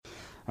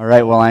All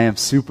right, well, I am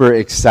super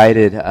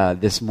excited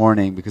this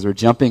morning because we're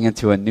jumping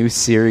into a new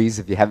series,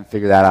 if you haven't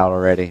figured that out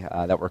already,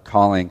 that we're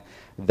calling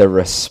The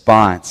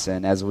Response.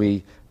 And as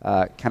we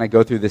kind of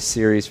go through this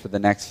series for the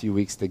next few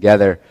weeks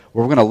together,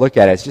 what we're going to look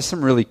at is just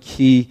some really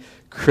key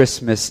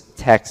Christmas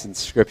texts in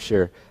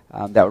Scripture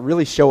that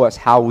really show us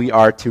how we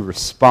are to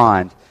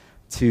respond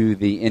to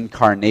the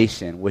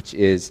incarnation, which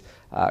is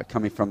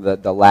coming from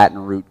the Latin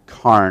root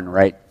carn,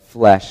 right?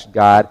 Flesh,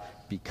 God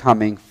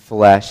becoming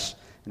flesh,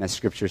 and as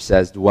Scripture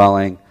says,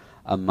 dwelling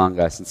among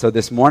us. And so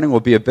this morning will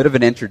be a bit of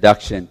an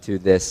introduction to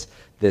this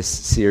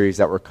series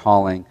that we're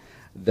calling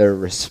The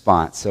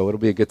Response. So it'll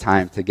be a good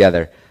time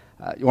together.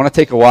 You want to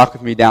take a walk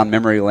with me down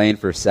memory lane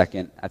for a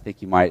second? I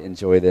think you might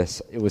enjoy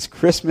this. It was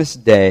Christmas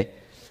Day,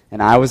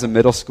 and I was a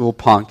middle school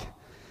punk.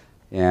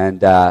 And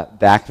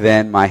back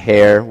then, my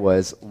hair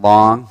was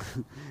long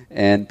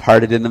and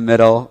parted in the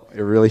middle.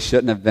 It really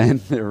shouldn't have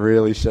been. It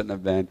really shouldn't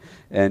have been.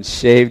 And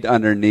shaved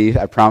underneath.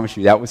 I promise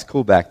you, that was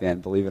cool back then.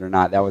 Believe it or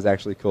not, that was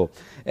actually cool.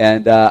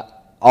 And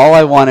all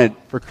I wanted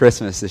for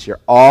Christmas this year,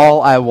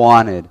 all I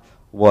wanted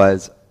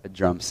was a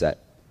drum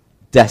set.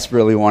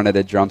 Desperately wanted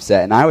a drum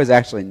set. And I was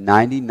actually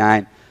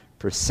 99%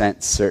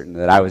 certain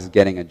that I was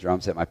getting a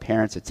drum set. My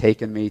parents had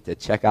taken me to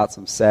check out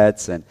some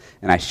sets, and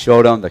I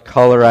showed them the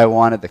color I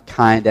wanted, the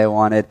kind I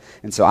wanted.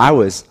 And so I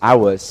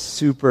was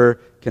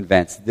super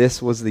convinced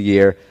this was the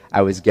year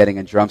I was getting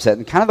a drum set.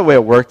 And kind of the way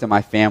it worked in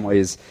my family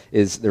is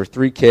there were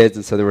 3 kids,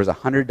 and so there was a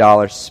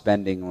 $100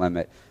 spending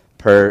limit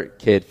per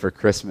kid for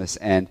Christmas.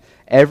 And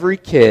every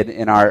kid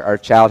in our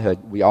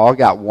childhood, we all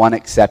got one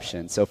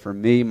exception. So for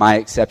me, my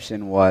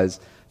exception was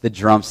the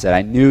drum set.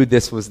 I knew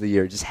this was the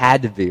year. It just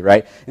had to be,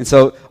 right? And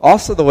so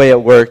also the way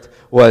it worked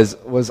was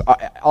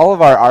all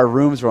of our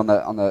rooms were on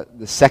the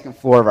second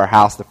floor of our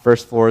house. The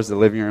first floor is the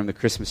living room, the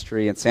Christmas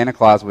tree, and Santa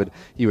Claus would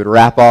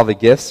wrap all the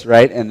gifts,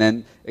 right? And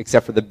then,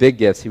 except for the big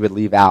gifts, he would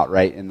leave out,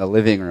 right, in the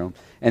living room.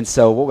 And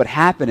so what would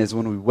happen is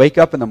when we wake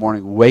up in the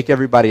morning, we wake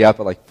everybody up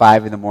at like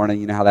 5 in the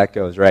morning. You know how that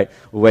goes, right?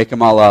 We wake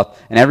them all up,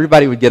 and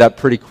everybody would get up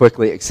pretty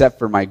quickly except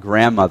for my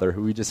grandmother,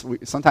 who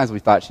sometimes we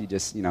thought she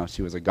just,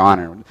 she was a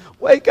goner.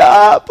 Wake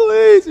up,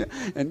 please!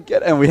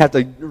 And we'd have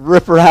to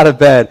rip her out of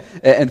bed.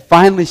 And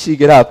finally she'd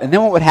get up. And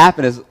then what would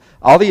happen is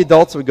all the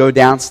adults would go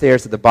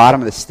downstairs to the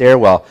bottom of the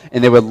stairwell,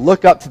 and they would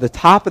look up to the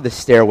top of the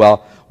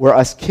stairwell where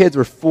us kids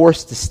were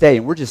forced to stay.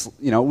 And we're just,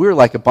 we were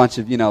like a bunch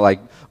of, like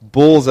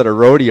bulls at a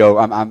rodeo.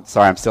 I'm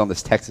sorry, I'm still in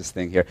this Texas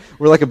thing here.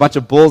 We're like a bunch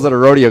of bulls at a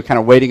rodeo kind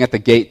of waiting at the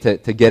gate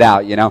to get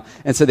out,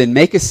 And so they'd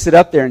make us sit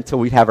up there until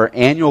we'd have our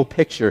annual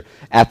picture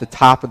at the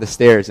top of the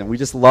stairs. And we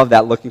just love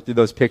that, looking through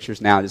those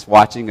pictures now, just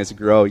watching us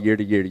grow year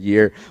to year to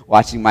year,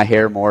 watching my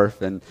hair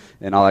morph and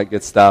all that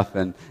good stuff,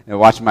 and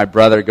watching my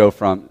brother go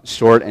from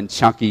short and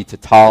chunky to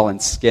tall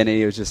and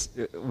skinny. It was just,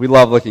 we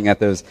love looking at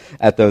those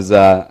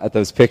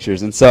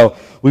pictures. And so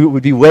we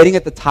would be waiting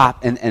at the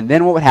top, and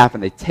then what would happen?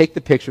 They'd take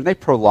the picture, and they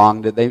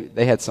prolonged it.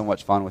 They had so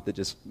much fun with it,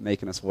 just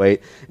making us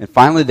wait. And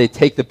finally, they'd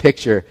take the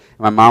picture, and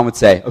my mom would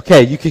say,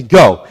 "Okay, you can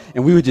go."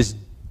 And we would just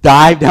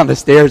dive down the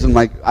stairs, and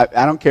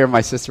I don't care if my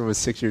sister was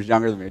 6 years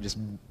younger than me, I'd just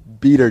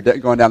beat her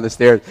going down the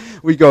stairs.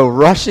 We'd go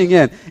rushing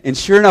in, and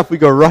sure enough, we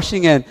go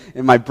rushing in,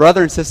 and my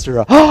brother and sister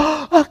are,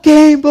 "Oh, a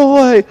Game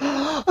Boy!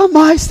 A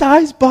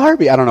my-size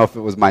Barbie!" I don't know if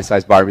it was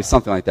my-size Barbie,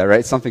 something like that,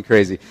 right? Something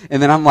crazy.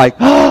 And then I'm like,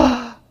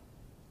 and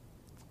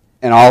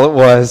all it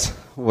was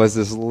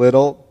this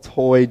little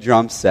toy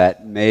drum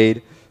set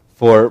made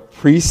for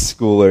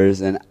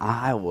preschoolers, and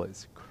I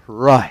was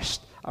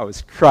crushed.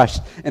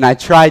 And I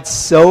tried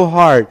so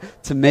hard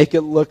to make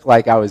it look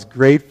like I was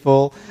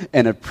grateful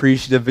and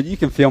appreciative, but you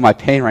can feel my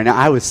pain right now.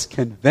 I was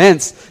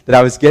convinced that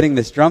I was getting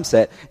this drum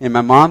set, and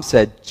my mom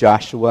said,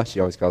 "Joshua,"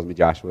 she always calls me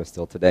Joshua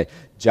still today,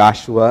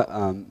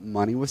 "Joshua,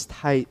 money was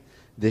tight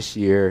this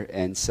year,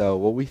 and so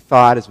what we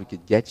thought is we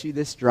could get you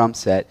this drum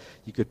set.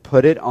 You could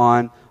put it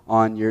on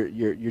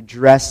your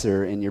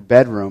dresser in your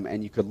bedroom,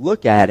 and you could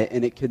look at it,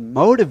 and it could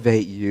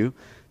motivate you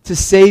to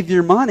save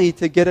your money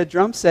to get a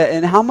drum set.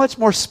 And how much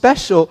more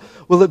special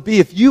will it be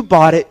if you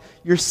bought it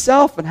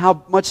yourself, and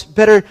how much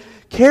better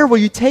care will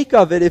you take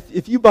of it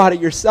if you bought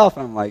it yourself?"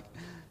 And I'm like,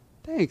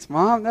 "Thanks,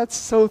 Mom. That's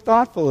so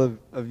thoughtful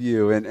of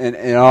you." And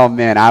oh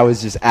man, I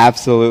was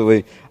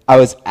absolutely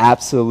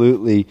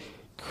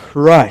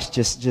crushed,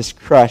 just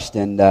crushed.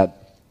 And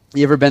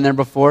you ever been there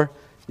before?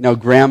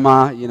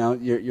 Grandma,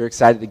 you're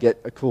excited to get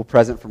a cool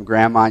present from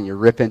Grandma, and you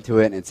rip into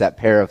it, and it's that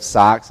pair of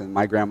socks. And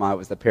my grandma, it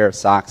was the pair of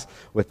socks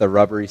with the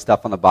rubbery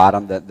stuff on the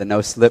bottom, the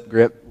no-slip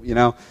grip,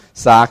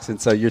 socks.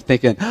 And so you're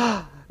thinking,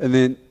 and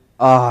then,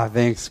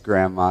 thanks,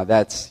 Grandma.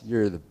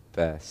 You're the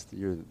best.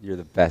 You're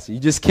the best. You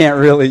just can't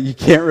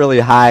really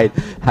hide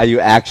how you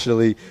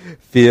actually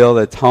feel.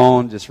 The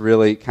tone just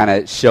really kind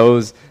of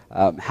shows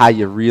how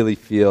you really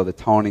feel, the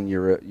tone in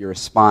your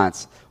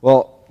response.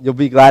 Well, you'll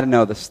be glad to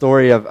know the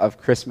story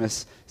of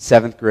Christmas,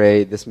 7th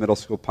grade, this middle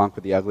school punk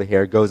with the ugly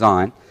hair goes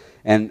on.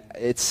 And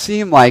it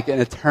seemed like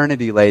an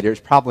eternity later. It's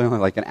probably only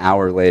like an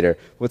hour later.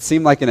 What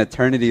seemed like an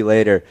eternity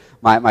later,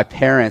 my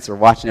parents are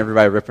watching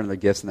everybody ripping their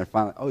gifts, and they're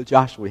finally, "Oh,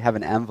 Joshua, we have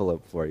an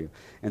envelope for you."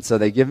 And so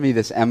they give me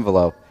this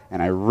envelope,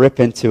 and I rip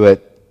into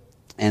it,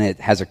 and it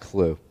has a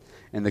clue.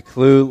 And the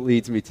clue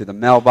leads me to the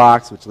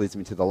mailbox, which leads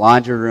me to the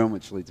laundry room,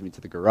 which leads me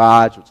to the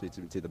garage, which leads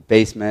me to the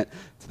basement,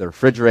 to the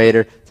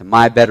refrigerator, to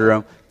my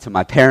bedroom, to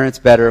my parents'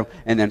 bedroom,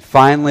 and then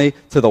finally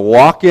to the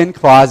walk-in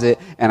closet.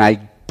 And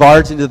I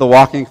barge into the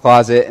walk-in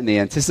closet, and the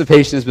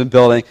anticipation has been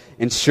building.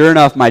 And sure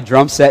enough, my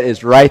drum set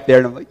is right there.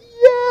 And I'm like,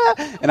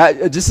 yeah!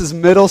 And just as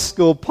middle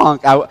school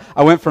punk,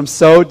 I went from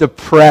so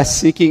depressed,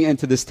 sinking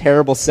into this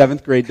terrible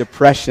 7th grade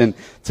depression,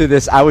 to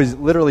this, I was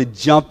literally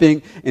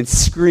jumping and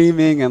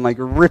screaming and like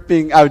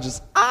ripping. I was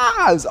just,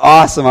 it was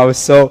awesome. I was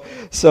so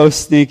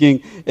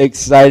stinking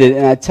excited.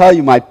 And I tell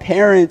you, my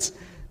parents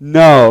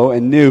know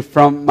and knew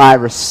from my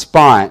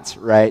response,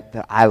 right,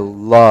 that I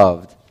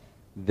loved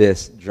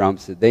this drum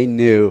set. They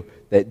knew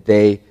that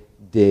they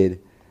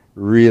did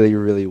really,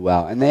 really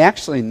well. And they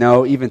actually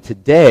know even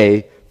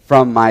today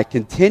from my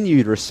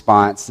continued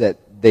response that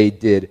they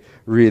did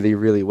really,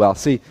 really well.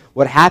 See,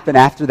 what happened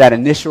after that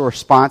initial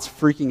response,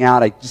 freaking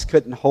out, I just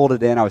couldn't hold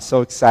it in. I was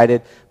so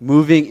excited.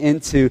 Moving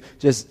into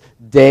just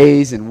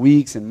days and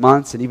weeks and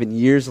months and even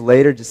years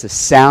later, just the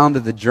sound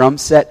of the drum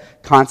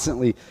set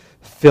constantly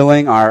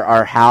filling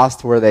our house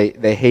to where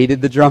they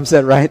hated the drum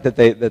set, right,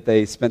 that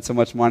they spent so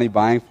much money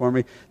buying for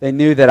me. They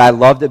knew that I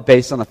loved it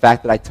based on the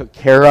fact that I took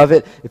care of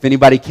it. If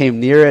anybody came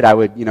near it, I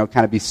would,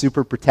 kind of be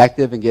super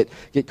protective and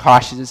get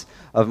cautious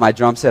of my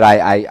drum set.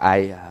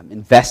 I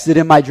invested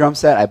in my drum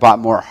set. I bought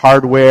more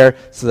hardware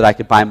so that I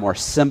could buy more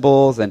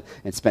cymbals and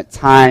spent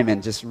time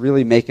and just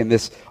really making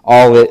this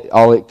all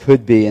it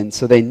could be. And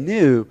so they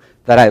knew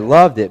that I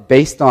loved it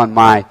based on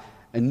my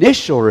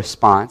initial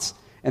response,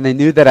 and they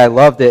knew that I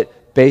loved it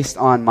based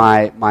on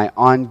my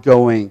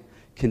ongoing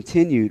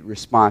continued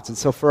response. And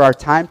so for our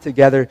time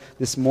together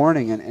this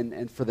morning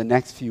and for the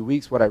next few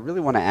weeks, what I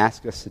really want to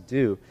ask us to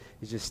do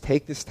is just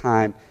take this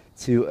time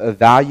to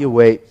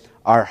evaluate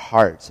our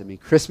hearts. I mean,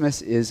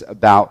 Christmas is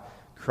about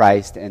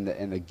Christ and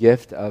the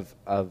gift of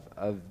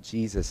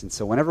Jesus. And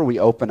so whenever we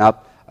open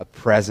up a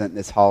present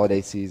this holiday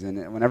season,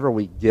 and whenever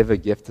we give a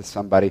gift to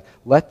somebody,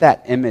 let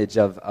that image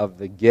of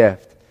the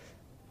gift,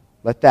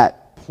 let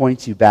that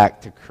point you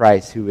back to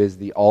Christ, who is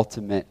the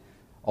ultimate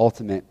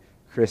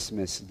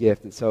Christmas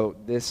gift. And so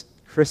this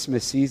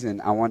Christmas season,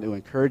 I want to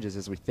encourage us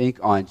as we think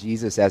on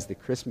Jesus as the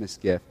Christmas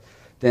gift,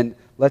 then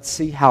let's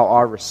see how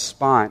our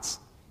response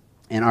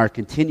and our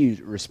continued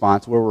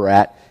response, where we're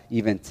at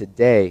even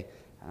today,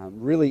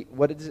 really,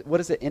 what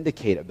does it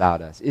indicate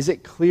about us? Is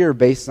it clear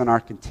based on our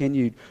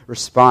continued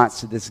response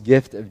to this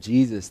gift of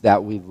Jesus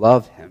that we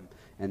love him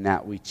and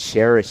that we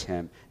cherish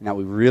him and that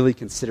we really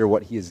consider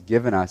what he has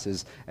given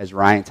us, as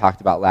Ryan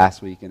talked about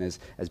last week and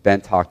as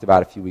Ben talked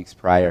about a few weeks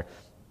prior?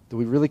 Do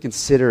we really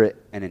consider it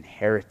an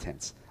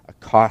inheritance, a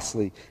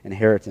costly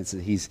inheritance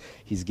that he's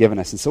given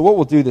us? And so what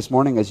we'll do this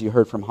morning, as you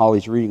heard from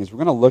Holly's reading, is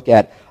we're going to look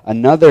at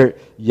another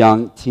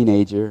young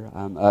teenager,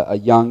 a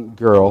young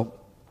girl,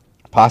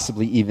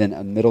 possibly even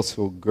a middle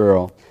school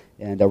girl.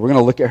 And we're going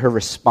to look at her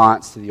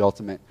response to the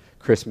ultimate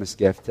Christmas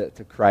gift,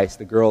 to Christ.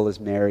 The girl is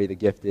Mary. The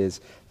gift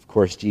is, of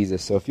course,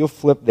 Jesus. So if you'll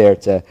flip there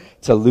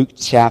to Luke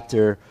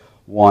chapter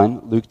 1,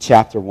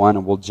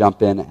 and we'll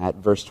jump in at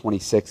verse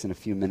 26 in a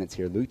few minutes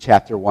here. Luke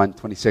chapter 1,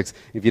 26.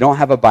 If you don't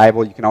have a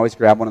Bible, you can always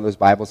grab one of those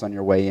Bibles on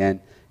your way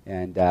in,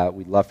 and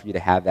we'd love for you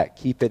to have that.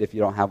 Keep it if you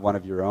don't have one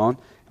of your own.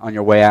 On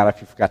your way out,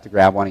 if you forgot to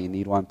grab one and you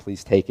need one,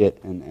 please take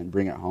it and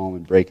bring it home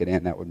and break it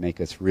in. That would make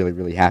us really,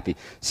 really happy.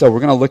 So we're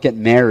going to look at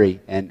Mary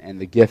and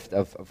the gift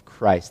of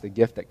Christ, the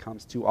gift that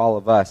comes to all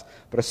of us,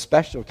 but a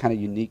special kind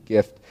of unique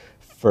gift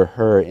for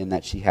her in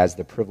that she has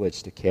the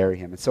privilege to carry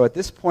him. And so at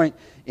this point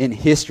in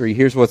history,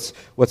 here's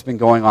what's been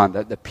going on.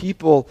 The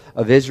people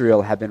of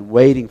Israel have been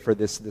waiting for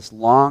this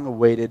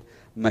long-awaited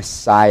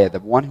Messiah, the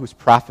one who's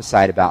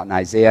prophesied about in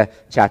Isaiah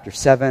chapter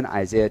 7,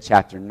 Isaiah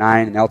chapter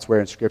 9, and elsewhere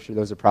in Scripture.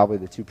 Those are probably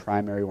the two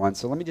primary ones.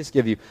 So let me just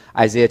give you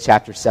Isaiah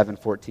chapter 7,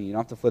 14. You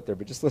don't have to flip there,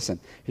 but just listen.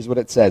 Here's what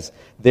it says.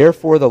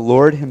 Therefore the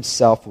Lord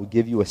himself will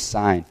give you a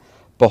sign.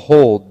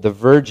 Behold, the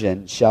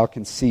virgin shall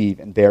conceive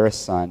and bear a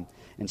son,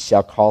 and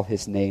shall call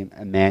his name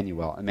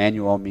Emmanuel.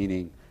 Emmanuel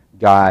meaning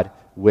God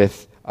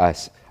with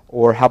us.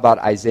 Or how about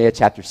Isaiah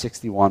chapter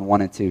 61,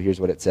 1 and 2? Here's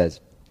what it says.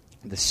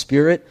 The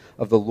Spirit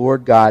of the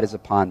Lord God is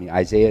upon me.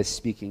 Isaiah is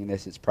speaking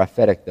this. It's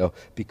prophetic, though.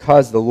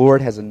 Because the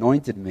Lord has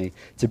anointed me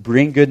to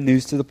bring good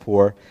news to the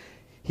poor.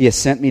 He has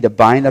sent me to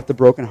bind up the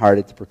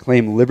brokenhearted, to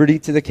proclaim liberty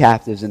to the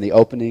captives and the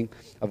opening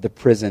of the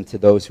prison to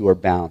those who are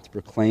bound, to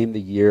proclaim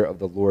the year of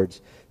the Lord's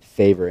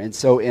favor. And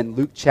so in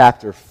Luke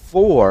chapter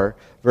 4,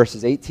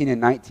 verses 18 and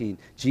 19,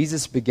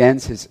 Jesus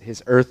begins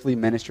his earthly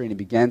ministry, and he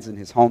begins in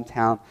his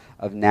hometown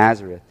of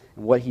Nazareth.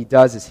 And what he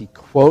does is he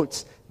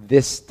quotes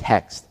this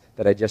text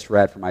that I just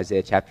read from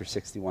Isaiah chapter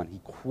 61. He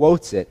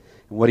quotes it,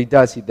 and what he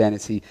does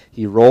is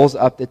he rolls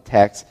up the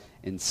text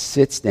and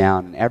sits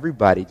down, and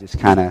everybody just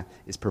kind of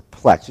is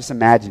perplexed. Just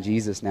imagine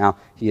Jesus now.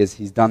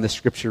 He's done the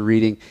scripture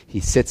reading. He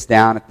sits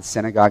down at the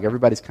synagogue.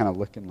 Everybody's kind of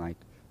looking like,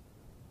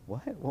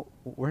 what?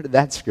 Where did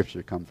that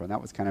scripture come from?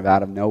 That was kind of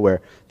out of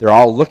nowhere. They're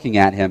all looking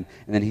at him,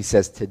 and then he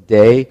says,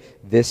 today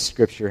this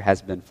scripture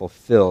has been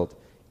fulfilled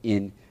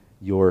in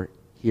your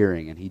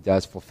hearing. And he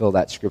does fulfill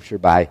that scripture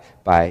by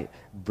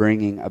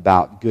bringing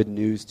about good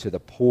news to the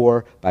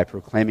poor, by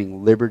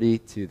proclaiming liberty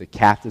to the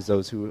captives,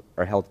 those who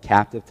are held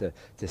captive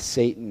to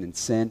Satan and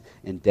sin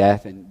and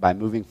death, and by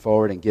moving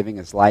forward and giving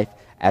his life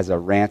as a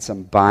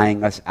ransom,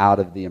 buying us out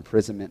of the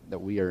imprisonment that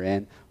we are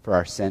in for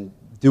our sin,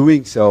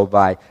 doing so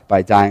by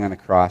dying on the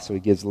cross. So he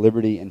gives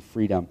liberty and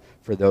freedom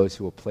for those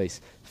who will place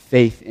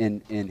faith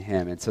in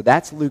him. And so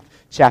that's Luke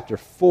chapter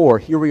 4.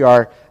 Here we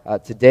are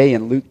today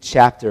in Luke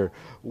chapter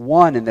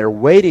 1, and they're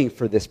waiting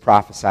for this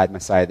prophesied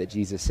Messiah that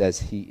Jesus says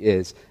he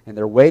is. And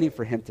they're waiting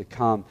for him to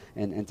come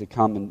and to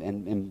come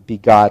and be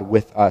God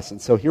with us.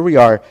 And so here we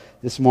are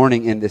this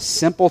morning in this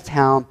simple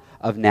town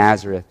of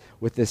Nazareth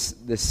with this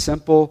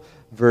simple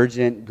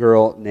virgin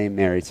girl named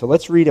Mary. So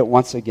let's read it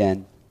once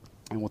again,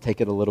 and we'll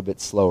take it a little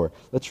bit slower.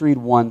 Let's read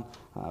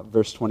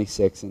verse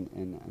 26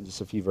 and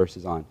just a few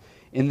verses on.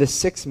 In the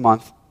 6th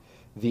month,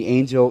 the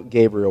angel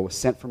Gabriel was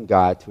sent from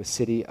God to a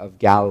city of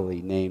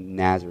Galilee named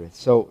Nazareth.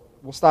 So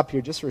we'll stop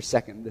here just for a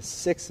second. The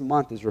 6th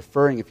month is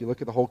referring, if you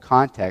look at the whole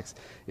context,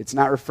 it's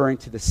not referring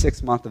to the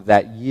 6th month of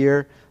that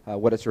year.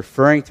 What it's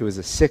referring to is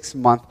the 6th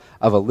month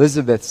of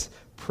Elizabeth's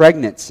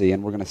pregnancy,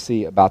 and we're going to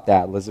see about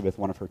that, Elizabeth,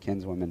 one of her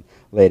kinswomen,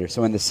 later.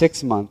 So in the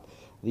 6th month,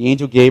 the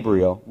angel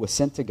Gabriel was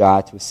sent to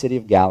God to a city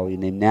of Galilee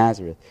named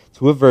Nazareth,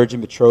 to a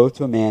virgin betrothed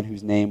to a man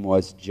whose name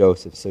was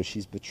Joseph. So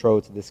she's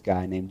betrothed to this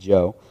guy named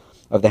Joe,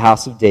 of the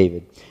house of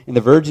David. And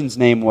the virgin's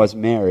name was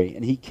Mary.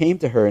 And he came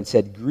to her and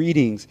said,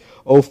 "Greetings,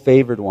 O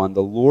favored one,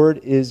 the Lord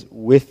is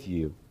with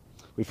you."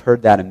 We've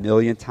heard that a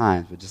million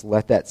times, but just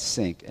let that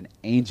sink. An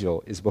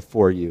angel is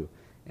before you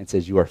and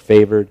says, "You are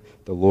favored,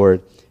 the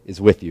Lord is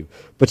with you."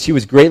 But she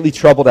was greatly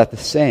troubled at the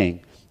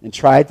saying and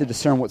tried to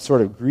discern what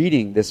sort of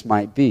greeting this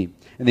might be.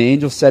 And the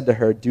angel said to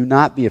her, "Do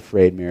not be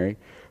afraid, Mary,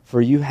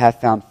 for you have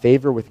found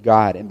favor with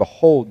God, and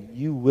behold,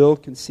 you will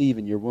conceive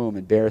in your womb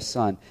and bear a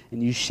son,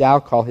 and you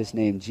shall call his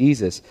name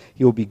Jesus.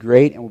 He will be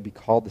great and will be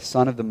called the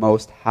Son of the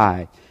Most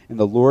High. And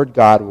the Lord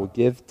God will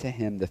give to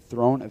him the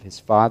throne of his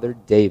father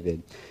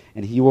David,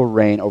 and he will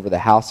reign over the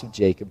house of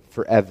Jacob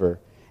forever,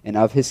 and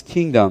of his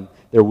kingdom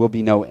there will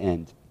be no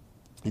end."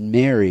 And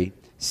Mary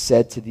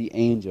said to the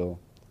angel,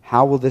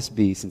 "How will this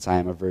be, since I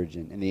am a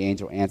virgin?" And the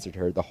angel answered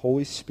her, "The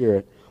Holy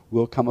Spirit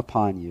will come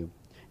upon you,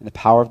 and the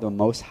power of the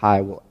Most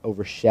High will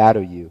overshadow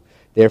you.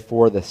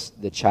 Therefore,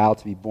 the child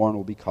to be born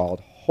will be called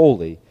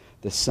Holy,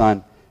 the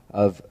Son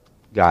of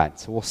God."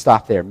 So we'll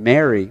stop there.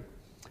 Mary,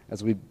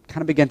 as we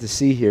kind of begin to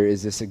see here,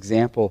 is this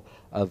example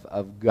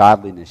of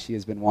godliness. She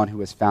has been one who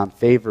has found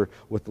favor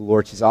with the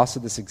Lord. She's also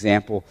this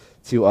example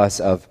to us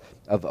of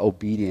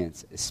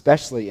obedience,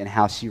 especially in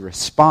how she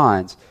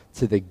responds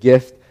to the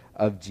gift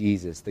of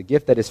Jesus, the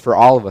gift that is for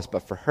all of us,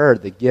 but for her,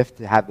 the gift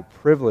to have the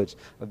privilege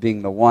of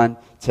being the one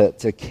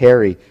to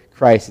carry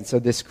Christ. And so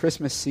this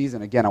Christmas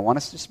season, again, I want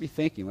us to just be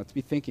thinking, let's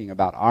be thinking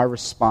about our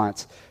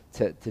response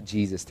to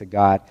Jesus, to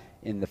God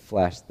in the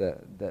flesh,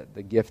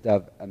 the gift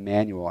of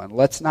Emmanuel. And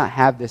let's not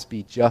have this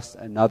be just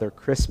another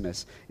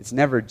Christmas. It's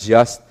never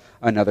just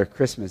another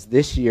Christmas.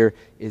 This year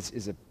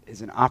is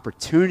an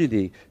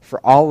opportunity for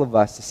all of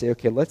us to say,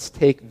 okay, let's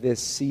take this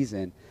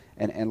season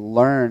and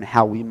learn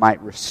how we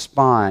might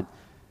respond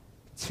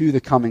to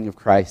the coming of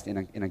Christ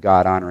in a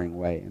God-honoring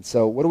way. And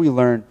so what do we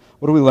learn?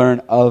 What do we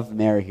learn of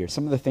Mary here?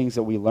 Some of the things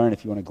that we learn,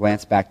 if you want to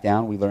glance back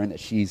down, we learn that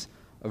she's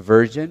a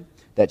virgin,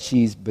 that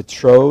she's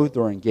betrothed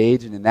or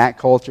engaged. And in that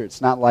culture,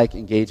 it's not like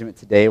engagement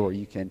today where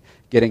you can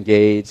get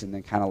engaged and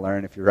then kind of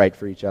learn if you're right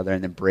for each other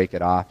and then break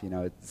it off. You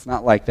know, it's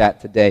not like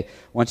that today.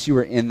 Once you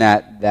were in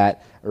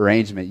that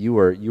arrangement, you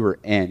were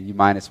in. You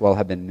might as well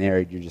have been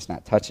married. You're just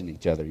not touching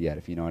each other yet,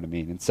 if you know what I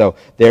mean. And so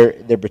they're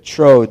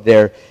betrothed,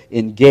 they're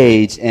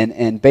engaged,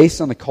 and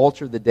based on the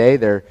culture of the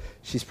day,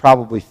 she's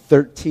probably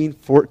 13,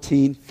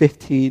 14,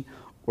 15,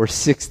 or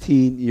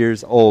 16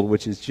 years old,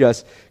 which is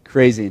just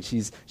crazy. And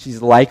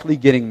she's likely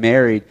getting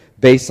married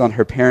based on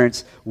her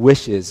parents'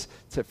 wishes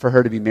for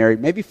her to be married,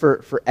 maybe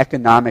for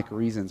economic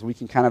reasons. We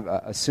can kind of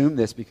assume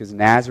this because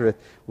Nazareth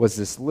was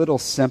this little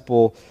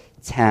simple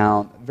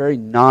town, very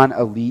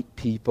non-elite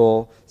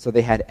people, so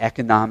they had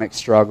economic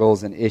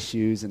struggles and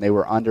issues, and they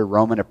were under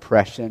Roman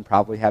oppression,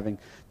 probably having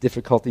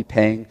difficulty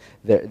paying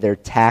their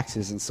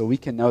taxes. And so we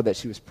can know that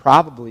she was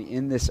probably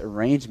in this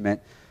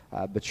arrangement,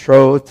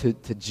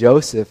 betrothed to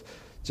Joseph,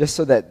 just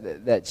so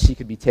that she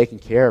could be taken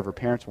care of. Her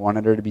parents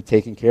wanted her to be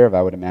taken care of,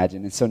 I would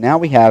imagine. And so now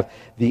we have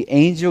the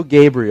angel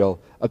Gabriel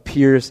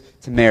appears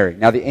to Mary.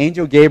 Now the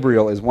angel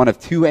Gabriel is one of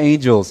two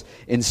angels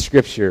in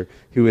Scripture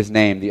who is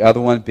named, the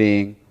other one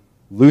being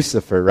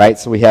Lucifer, right?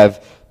 So we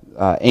have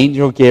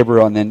angel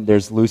Gabriel, and then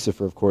there's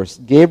Lucifer, of course.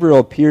 Gabriel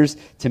appears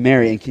to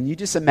Mary, and can you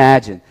just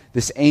imagine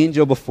this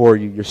angel before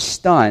you? You're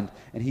stunned,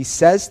 and he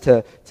says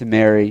to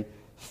Mary,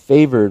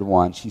 "Favored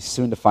one." She's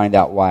soon to find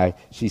out why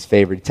she's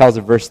favored. He tells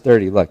her, verse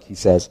 30, look, he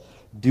says,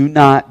 "Do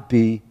not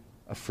be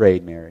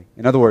afraid, Mary."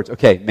 In other words,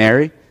 okay,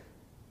 Mary,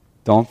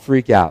 don't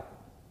freak out.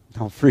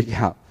 Don't freak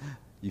out.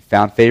 You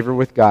found favor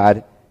with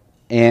God,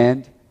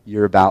 and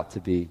you're about to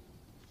be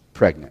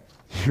pregnant.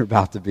 You're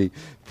about to be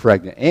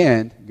pregnant.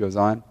 And, he goes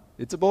on,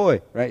 It's a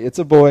boy, right? It's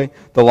a boy,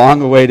 the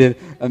long-awaited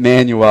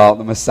Emmanuel,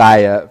 the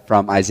Messiah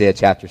from Isaiah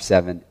chapter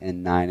 7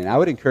 and 9. And I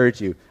would encourage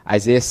you,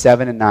 Isaiah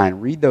 7 and 9,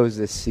 read those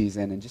this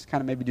season and just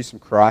kind of maybe do some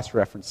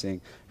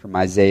cross-referencing from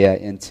Isaiah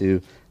into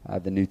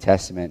the New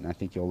Testament. And I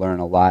think you'll learn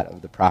a lot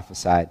of the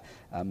prophesied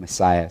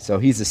Messiah. So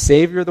he's the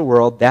Savior of the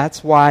world.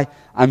 That's why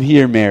I'm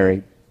here,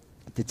 Mary,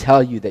 to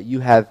tell you that you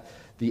have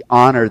the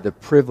honor, the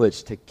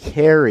privilege to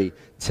carry,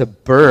 to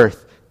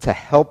birth, to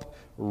help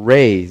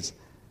raise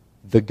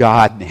the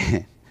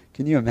God-man.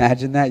 Can you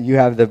imagine that? You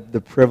have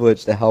the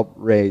privilege to help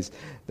raise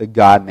the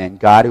God-man.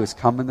 God who has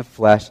come in the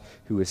flesh,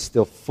 who is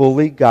still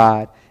fully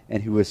God,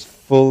 and who is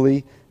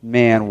fully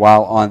man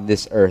while on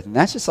this earth. And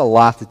that's just a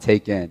lot to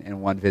take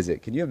in one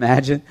visit. Can you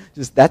imagine?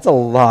 That's a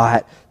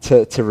lot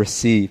to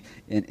receive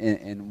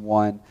in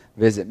one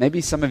visit.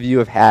 Maybe some of you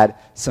have had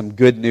some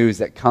good news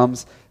that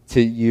comes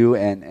to you,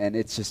 and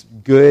it's just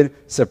good,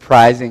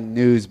 surprising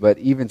news, but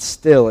even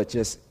still, it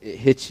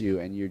hits you,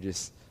 and you're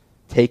just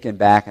taken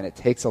back, and it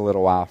takes a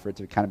little while for it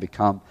to kind of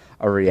become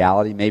a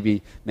reality.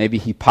 Maybe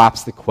he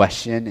pops the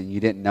question, and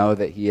you didn't know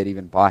that he had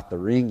even bought the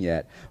ring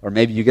yet. Or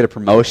maybe you get a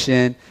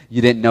promotion,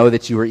 you didn't know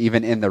that you were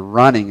even in the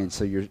running, and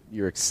so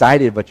you're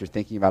excited, but you're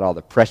thinking about all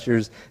the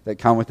pressures that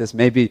come with this.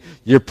 Maybe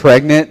you're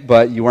pregnant,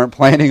 but you weren't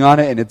planning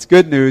on it, and it's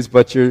good news,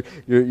 but you're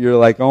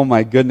like, oh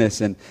my goodness,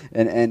 and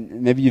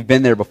maybe you've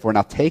been there before.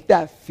 Now take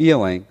that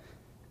feeling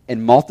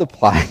and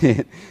multiply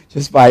it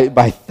just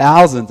by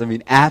thousands. I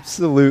mean,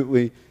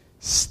 absolutely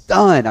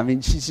stunned. I mean,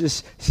 she's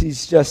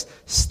just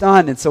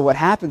stunned. And so what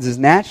happens is,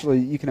 naturally,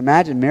 you can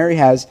imagine Mary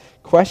has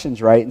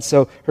questions, right? And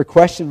so her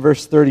question,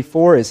 verse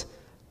 34, is,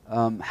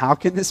 how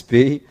can this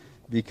be?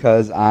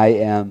 Because I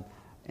am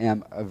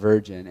a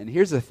virgin. And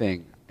here's the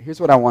thing. Here's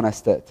what I want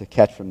us to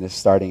catch from this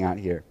starting out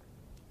here.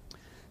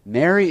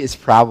 Mary is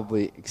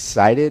probably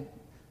excited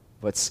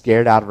but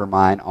scared out of her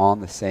mind all in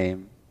the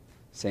same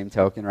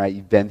token, right?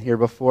 You've been here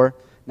before.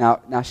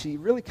 Now she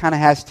really kind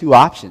of has two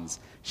options.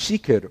 She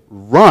could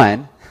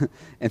run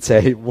and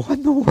say, what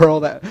in the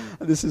world?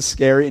 This is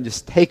scary, and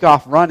just take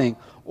off running.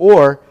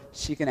 Or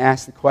she can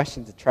ask the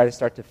question to try to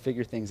start to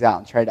figure things out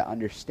and try to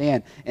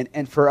understand.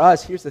 And for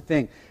us, here's the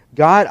thing.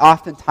 God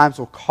oftentimes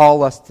will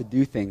call us to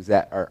do things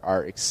that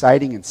are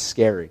exciting and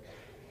scary,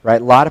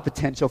 right? A lot of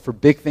potential for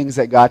big things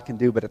that God can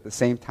do, but at the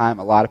same time,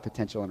 a lot of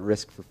potential and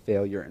risk for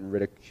failure and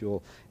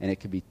ridicule, and it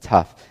can be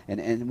tough.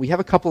 And we have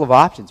a couple of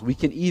options. We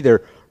can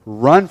either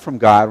run from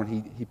God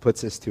when he puts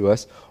this to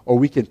us, or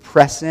we can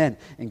press in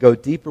and go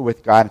deeper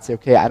with God and say,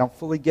 okay, I don't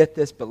fully get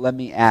this, but let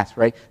me ask,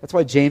 right? That's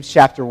why James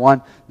chapter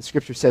 1, the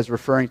scripture says,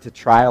 referring to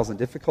trials and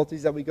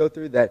difficulties that we go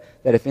through, that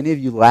if any of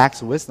you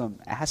lacks wisdom,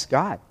 ask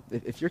God.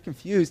 If you're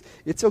confused,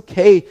 it's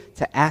okay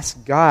to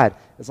ask God,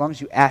 as long as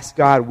you ask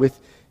God with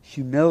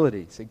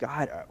humility. Say,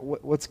 God,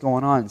 what's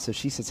going on? So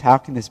she says, how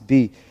can this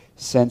be,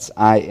 since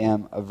I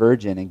am a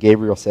virgin? And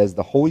Gabriel says,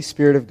 the Holy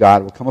Spirit of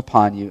God will come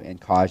upon you and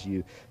cause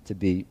you to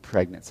be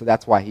pregnant. So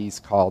that's why he's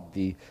called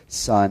the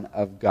Son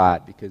of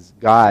God, because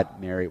God,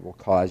 Mary, will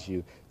cause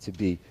you to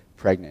be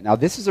pregnant. Now,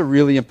 this is a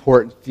really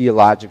important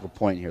theological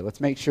point here.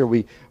 Let's make sure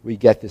we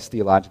get this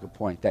theological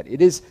point, that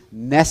it is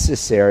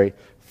necessary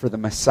for the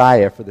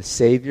Messiah, for the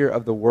Savior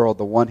of the world,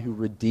 the one who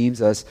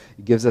redeems us,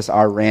 gives us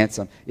our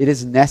ransom. It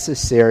is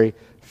necessary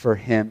for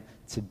him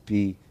to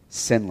be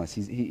sinless.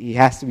 He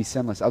has to be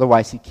sinless.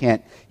 Otherwise, he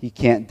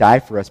can't die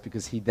for us,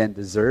 because he then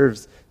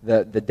deserves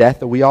the death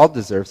that we all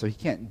deserve. So he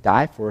can't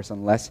die for us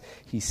unless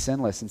he's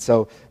sinless. And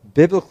so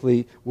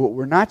biblically,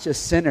 we're not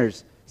just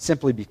sinners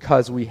simply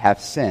because we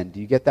have sinned. Do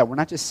you get that? We're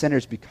not just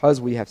sinners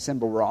because we have sinned,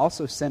 but we're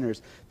also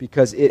sinners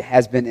because it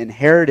has been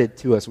inherited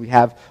to us. We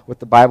have what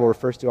the Bible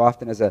refers to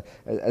often as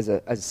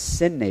a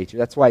sin nature.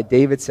 That's why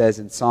David says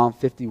in Psalm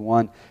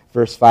 51,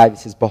 verse 5, he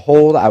says,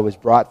 behold, I was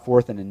brought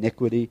forth in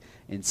iniquity,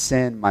 in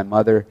sin my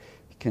mother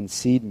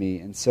conceived me.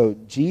 And so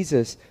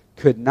Jesus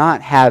could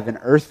not have an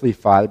earthly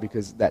father,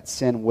 because that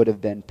sin would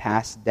have been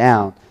passed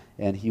down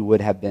and he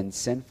would have been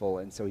sinful.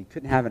 And so he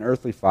couldn't have an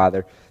earthly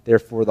father.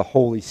 Therefore, the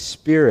Holy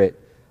Spirit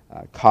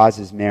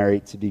causes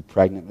Mary to be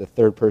pregnant. The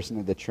third person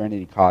of the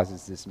Trinity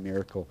causes this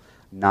miracle,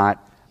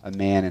 not a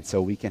man. And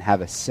so we can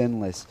have a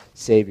sinless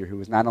Savior who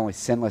was not only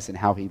sinless in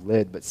how he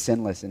lived, but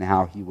sinless in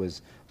how he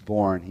was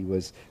born. He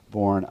was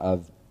born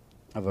of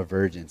a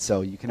virgin.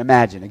 So you can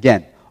imagine,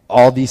 again,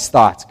 all these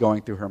thoughts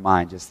going through her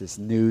mind. Just this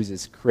news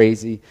is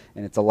crazy,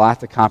 and it's a lot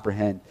to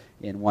comprehend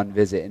in one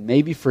visit. And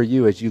maybe for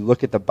you, as you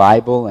look at the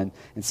Bible and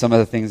some of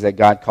the things that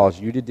God calls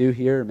you to do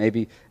here,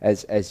 maybe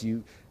as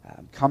you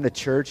come to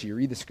church, you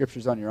read the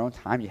scriptures on your own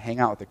time, you hang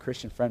out with a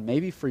Christian friend,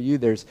 maybe for you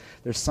there's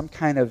some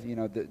kind of,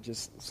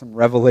 just some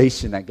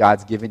revelation that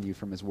God's given you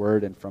from his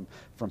word and from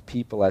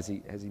people as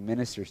he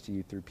ministers to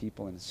you through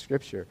people in the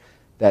scripture,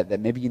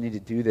 that maybe you need to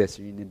do this,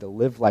 or you need to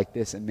live like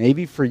this. And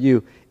maybe for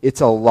you,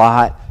 it's a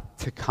lot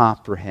to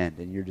comprehend,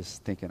 and you're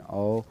just thinking,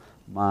 oh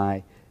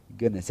my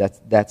goodness,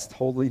 that's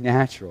totally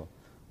natural.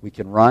 We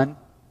can run,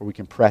 or we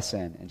can press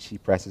in. And she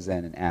presses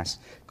in and asks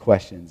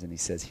questions, and he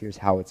says, here's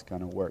how it's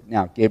going to work.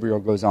 Now, Gabriel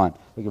goes on.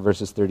 Look at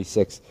verses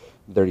 36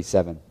 and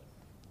 37.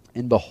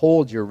 And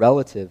behold, your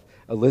relative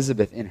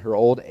Elizabeth in her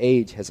old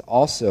age has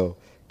also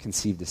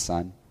conceived a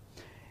son.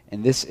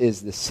 And this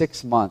is the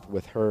 6th month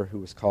with her who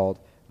was called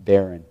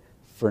barren.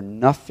 For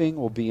nothing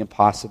will be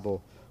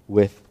impossible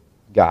with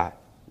God.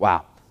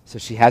 Wow. So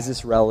she has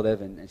this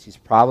relative, and she's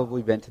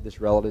probably been to this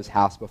relative's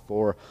house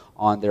before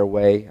on their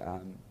way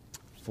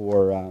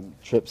for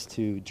trips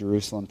to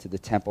Jerusalem, to the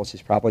temple.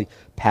 She's probably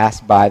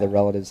passed by the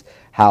relative's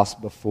house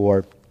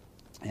before.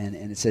 And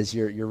it says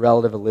your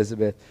relative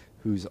Elizabeth,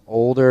 who's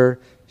older,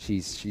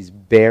 she's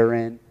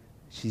barren.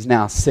 She's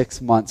now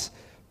 6 months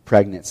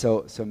pregnant.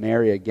 So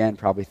Mary, again,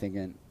 probably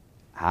thinking,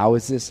 how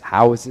is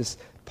this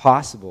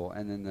possible?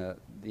 And then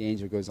the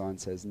angel goes on and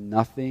says,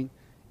 nothing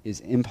is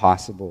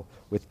impossible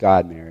with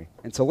God, Mary.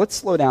 And so let's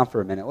slow down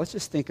for a minute. Let's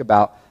just think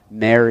about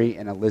Mary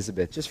and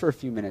Elizabeth, just for a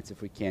few minutes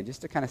if we can,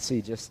 just to kind of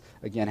see just,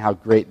 again, how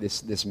great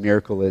this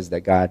miracle is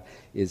that God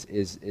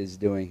is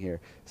doing here.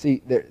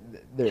 See, there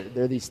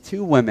are these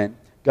two women.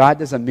 God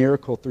does a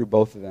miracle through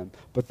both of them,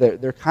 but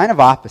they're kind of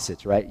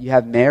opposites, right? You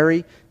have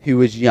Mary,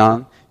 who is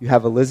young. You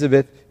have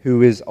Elizabeth,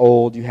 who is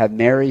old. You have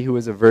Mary, who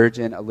is a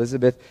virgin.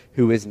 Elizabeth,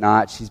 who is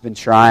not. She's been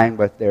trying,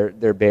 but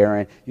they're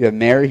barren. You have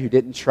Mary, who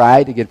didn't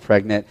try to get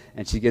pregnant,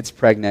 and she gets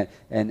pregnant.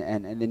 And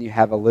then you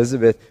have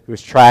Elizabeth, who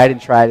has tried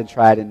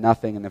and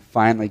nothing, and then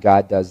finally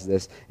God does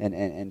this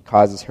and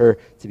causes her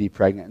to be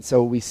pregnant. And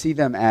so we see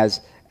them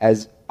as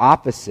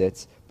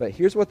opposites, but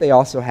here's what they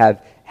also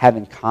have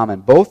in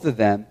common. Both of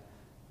them,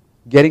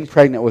 getting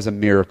pregnant was a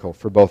miracle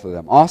for both of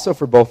them. Also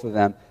for both of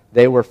them,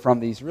 they were from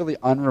these really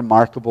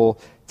unremarkable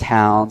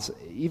towns.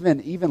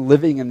 Even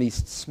living in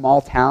these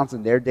small towns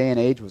in their day and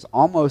age was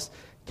almost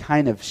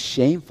kind of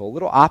shameful, a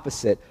little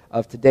opposite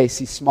of today.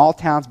 See, small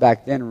towns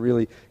back then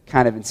really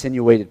kind of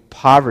insinuated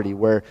poverty,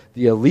 where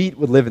the elite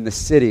would live in the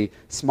city.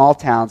 Small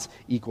towns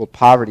equaled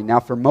poverty. Now,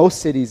 for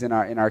most cities in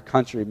our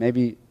country,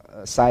 maybe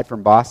aside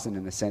from Boston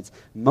in a sense,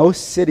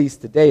 most cities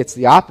today, it's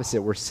the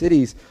opposite, where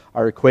cities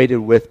are equated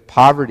with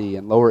poverty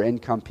and lower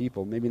income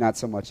people. Maybe not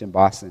so much in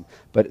Boston,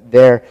 but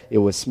there it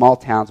was small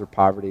towns were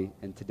poverty,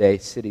 and today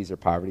cities are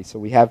poverty. So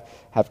we have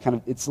kind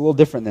of, it's a little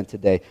different than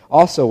today.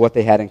 Also, what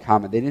they had in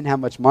common, they didn't have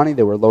much money,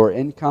 they were lower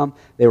income,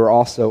 they were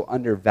also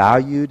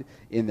undervalued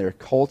in their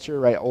culture,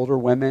 right? Older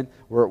women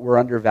were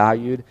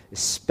undervalued,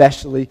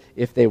 especially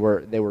if they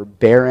were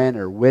barren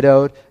or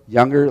widowed.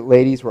 Younger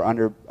ladies were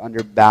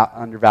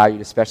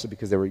undervalued, especially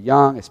because they were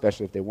young,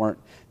 especially if they weren't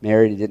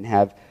married and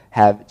didn't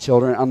have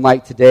children.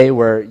 Unlike today,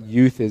 where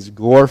youth is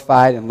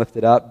glorified and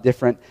lifted up,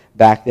 different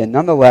back then.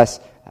 Nonetheless,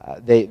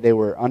 they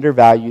were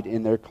undervalued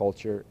in their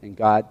culture, and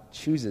God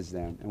chooses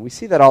them. And we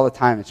see that all the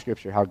time in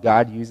Scripture, how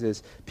God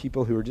uses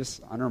people who are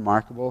just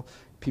unremarkable,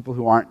 people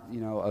who aren't,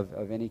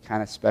 of any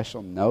kind of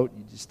special note.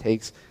 He just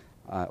takes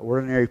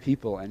ordinary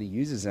people and he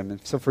uses them.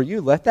 And so for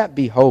you, let that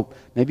be hope.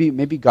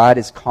 Maybe God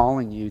is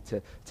calling you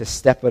to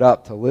step it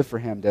up, to live for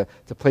him,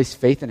 to place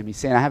faith in him. He's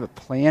saying, I have a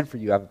plan for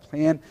you. I have a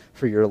plan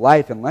for your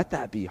life, and let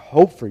that be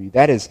hope for you.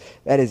 That is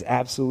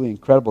absolutely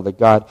incredible that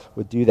God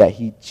would do that.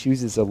 He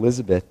chooses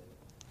Elizabeth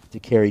to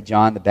carry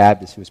John the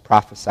Baptist, who was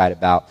prophesied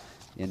about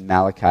in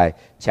Malachi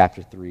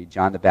chapter 3.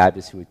 John the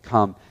Baptist, who would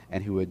come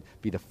and who would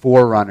be the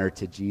forerunner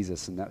to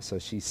Jesus. And so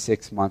she's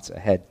 6 months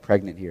ahead,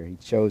 pregnant here. He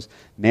chose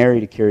Mary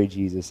to carry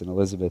Jesus and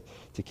Elizabeth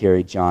to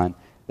carry John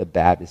the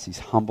Baptist. These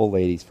humble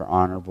ladies for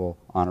honorable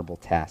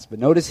tasks. But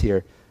notice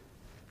here,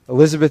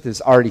 Elizabeth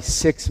is already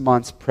 6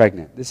 months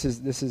pregnant. This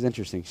is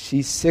interesting.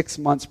 She's 6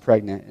 months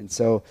pregnant, and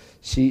so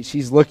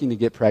she's looking to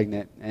get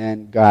pregnant,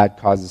 and God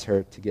causes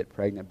her to get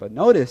pregnant. But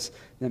notice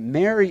that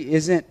Mary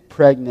isn't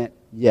pregnant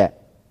yet.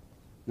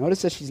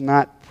 Notice that she's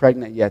not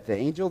pregnant yet. The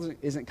angel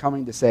isn't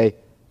coming to say,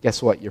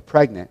 guess what, you're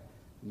pregnant.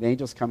 The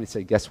angel's coming to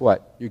say, guess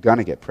what, you're going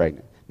to get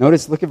pregnant.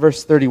 Notice, look at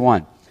verse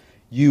 31.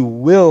 You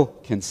will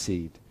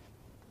conceive.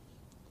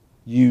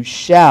 You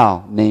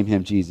shall name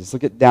him Jesus.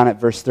 Look down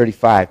at verse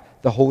 35.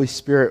 The Holy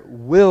Spirit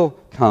will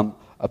come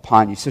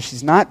upon you. So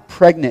she's not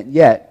pregnant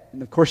yet.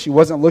 And of course, she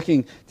wasn't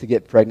looking to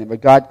get pregnant,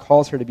 but God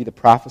calls her to be the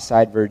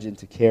prophesied virgin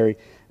to carry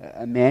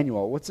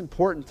Emmanuel. What's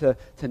important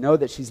to know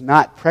that she's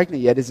not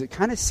pregnant yet is it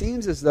kind of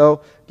seems as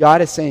though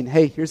God is saying,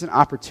 hey, here's an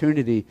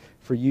opportunity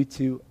for you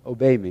to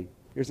obey me.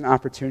 Here's an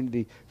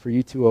opportunity for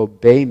you to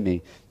obey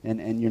me.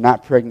 And you're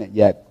not pregnant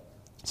yet.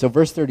 So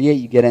verse 38,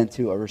 you get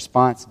into a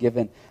response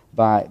given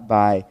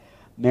by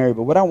Mary.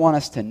 But what I want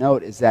us to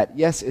note is that,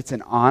 yes, it's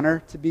an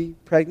honor to be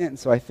pregnant. And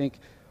so I think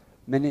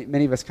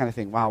many of us kind of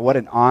think, wow, what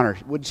an honor.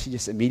 Wouldn't she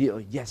just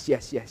immediately, yes.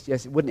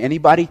 Wouldn't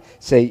anybody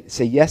say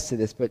yes to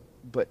this?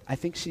 But I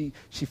think she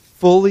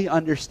fully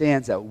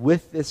understands that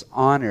with this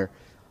honor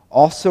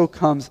also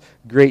comes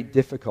great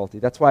difficulty.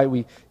 That's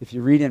why if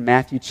you read in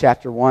Matthew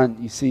chapter 1,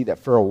 you see that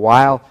for a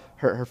while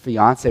her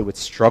fiance would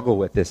struggle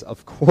with this,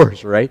 of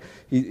course, right?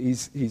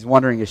 He's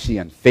wondering, is she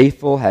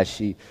unfaithful? Has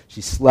she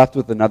slept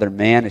with another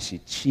man? Has she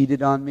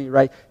cheated on me,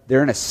 right?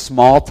 They're in a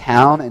small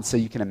town, and so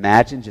you can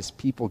imagine just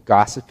people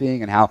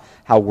gossiping and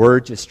how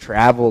word just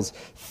travels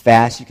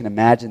fast. You can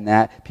imagine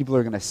that. People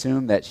are going to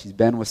assume that she's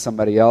been with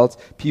somebody else.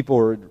 People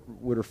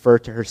would refer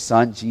to her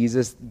son,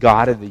 Jesus,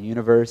 God of the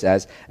universe,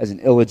 as an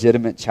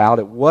illegitimate child.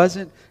 It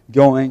wasn't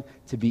going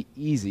to be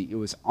easy. It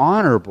was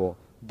honorable,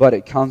 but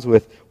it comes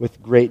with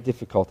great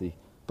difficulty.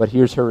 But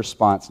here's her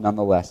response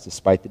nonetheless,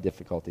 despite the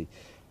difficulty.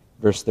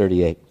 Verse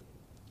 38,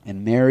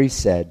 and Mary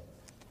said,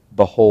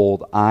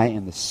 behold, I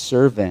am the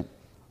servant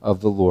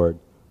of the Lord.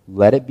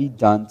 Let it be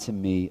done to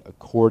me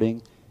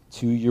according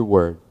to your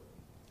word.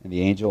 And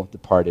the angel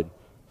departed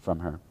from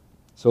her.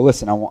 So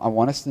listen, I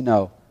want us to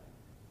know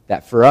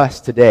that for us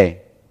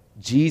today,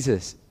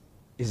 Jesus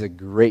is a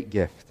great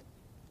gift.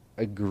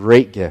 A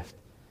great gift.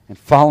 And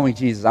following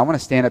Jesus, I want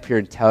to stand up here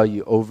and tell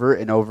you over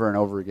and over and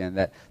over again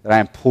that I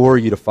implore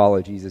you to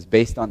follow Jesus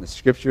based on the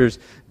scriptures,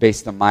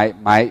 based on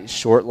my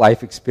short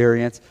life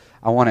experience.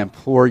 I want to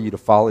implore you to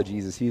follow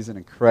Jesus. He's an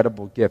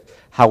incredible gift.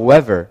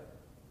 However,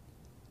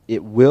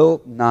 it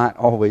will not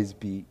always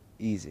be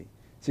easy.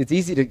 So it's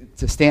easy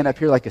to stand up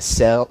here like a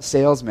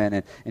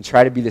salesman and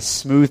try to be this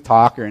smooth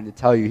talker and to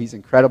tell you he's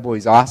incredible,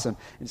 he's awesome,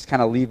 and just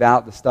kind of leave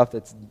out the stuff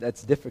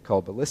that's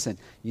difficult. But listen,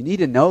 you need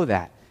to know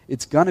that.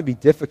 It's going to be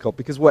difficult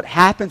because what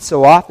happens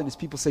so often is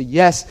people say,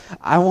 yes,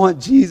 I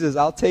want Jesus.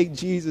 I'll take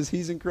Jesus.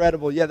 He's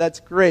incredible. Yeah, that's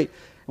great.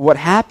 And what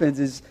happens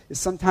is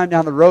sometime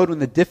down the road when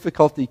the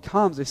difficulty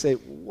comes, they say,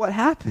 what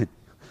happened?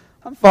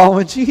 I'm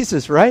following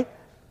Jesus, right?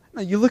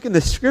 Now, you look in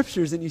the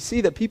scriptures and you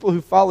see that people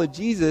who followed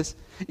Jesus,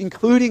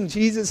 including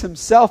Jesus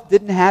himself,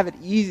 didn't have it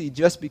easy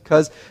just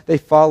because they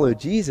followed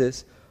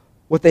Jesus.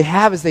 What they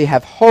have is they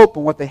have hope,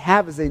 and what they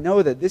have is they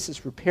know that this is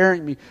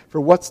preparing me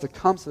for what's to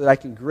come so that I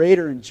can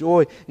greater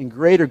enjoy and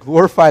greater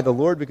glorify the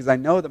Lord because I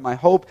know that my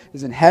hope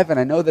is in heaven.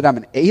 I know that I'm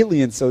an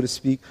alien, so to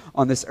speak,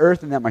 on this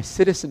earth and that my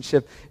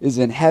citizenship is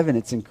in heaven.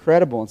 It's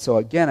incredible. And so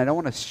again, I don't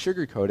want to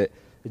sugarcoat it.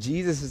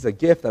 Jesus is a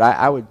gift that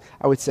I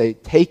would say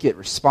take it,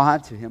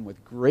 respond to him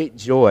with great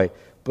joy,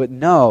 but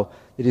know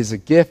that it is a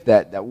gift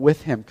that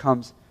with him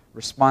comes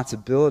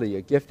responsibility,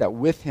 a gift that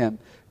with him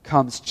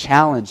comes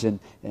challenge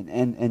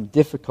and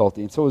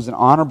difficulty. And so it was an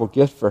honorable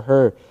gift for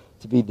her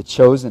to be the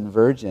chosen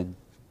virgin.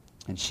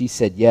 And she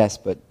said yes,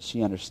 but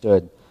she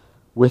understood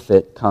with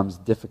it comes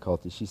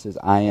difficulty. She says,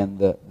 I am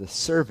the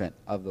servant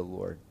of the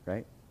Lord,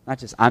 right? Not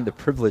just I'm the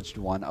privileged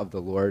one of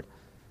the Lord.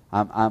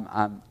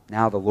 I'm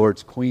now the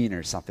Lord's queen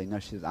or something. No,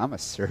 she says, I'm a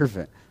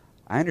servant.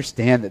 I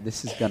understand that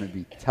this is going to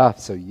be tough.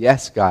 So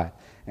yes, God,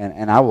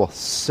 and I will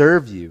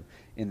serve you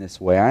in this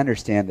way. I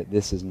understand that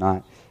this is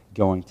not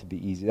going to be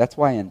easy. That's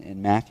why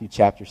in Matthew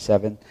chapter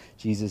 7,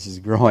 Jesus is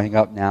growing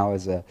up now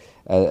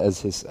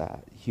as his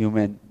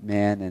human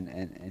man,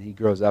 and he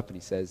grows up and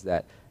he says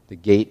that the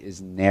gate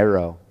is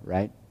narrow,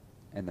 right?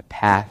 And the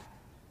path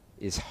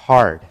is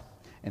hard,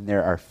 and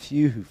there are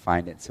few who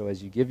find it. So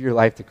as you give your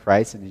life to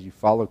Christ and as you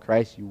follow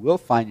Christ, you will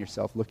find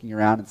yourself looking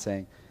around and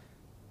saying,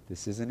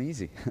 this isn't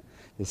easy.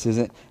 This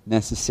isn't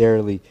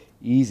necessarily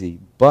easy.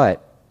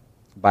 But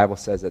the Bible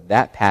says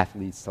that path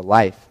leads to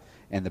life,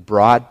 and the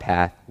broad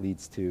path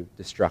leads to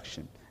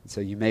destruction. And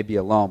so you may be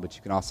alone, but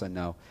you can also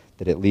know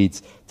that it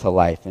leads to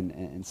life.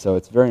 And so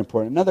it's very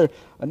important.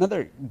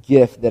 Another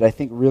gift that I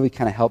think really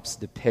kind of helps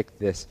depict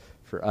this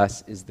for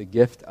us is the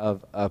gift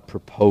of a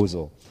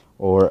proposal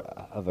or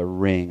of a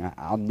ring.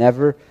 I'll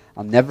never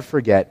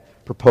forget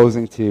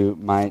proposing to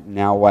my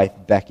now wife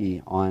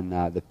Becky on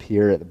the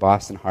pier at the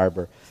Boston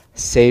Harbor.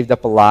 Saved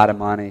up a lot of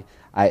money.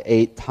 I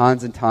ate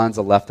tons and tons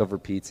of leftover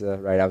pizza,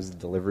 right? I was a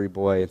delivery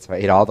boy, and so I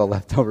ate all the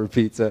leftover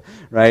pizza,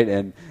 right?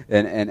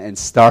 And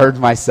starved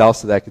myself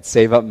so that I could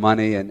save up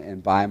money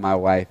and buy my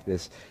wife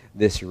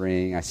this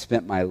ring. I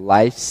spent my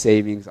life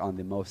savings on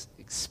the most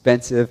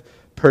expensive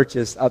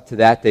purchase up to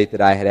that date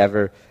that I had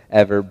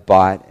ever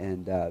bought.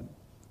 And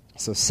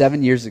so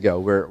 7 years ago,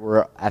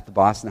 we're at the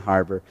Boston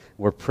Harbor.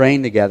 We're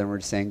praying together, and we're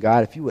just saying,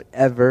 God, if you would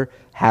ever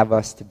have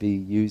us to be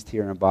used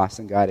here in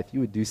Boston, God, if you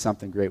would do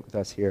something great with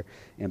us here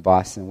in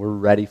Boston, we're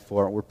ready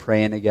for it. We're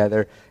praying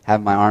together,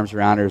 having my arms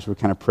around her as we're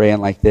kind of praying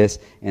like this.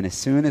 And as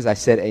soon as I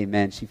said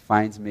amen, she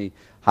finds me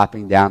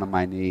hopping down on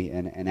my knee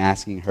and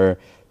asking her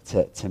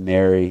to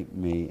marry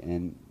me.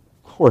 And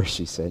of course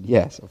she said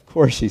yes. Of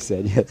course she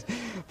said yes.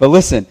 But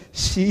listen,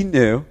 she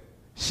knew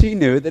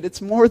that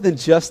it's more than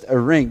just a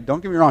ring.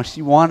 Don't get me wrong,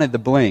 she wanted the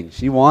bling.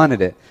 She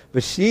wanted it.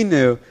 But she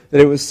knew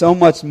that it was so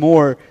much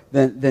more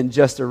than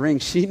just a ring.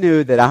 She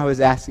knew that I was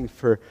asking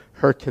for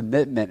her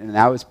commitment, and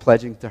I was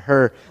pledging to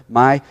her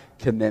my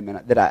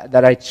commitment,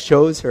 that I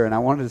chose her, and I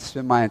wanted to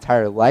spend my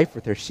entire life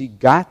with her. She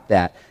got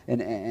that.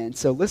 And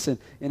so listen,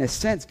 in a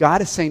sense,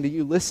 God is saying to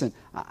you, listen,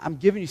 I'm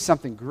giving you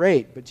something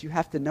great, but you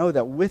have to know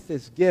that with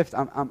this gift,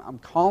 I'm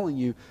calling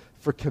you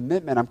for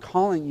commitment. I'm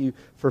calling you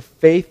for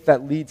faith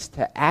that leads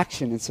to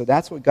action. And so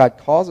that's what God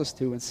calls us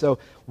to. And so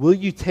will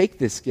you take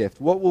this gift?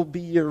 What will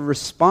be your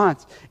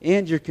response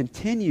and your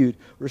continued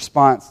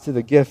response to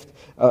the gift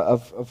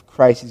of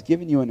Christ? He's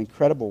given you an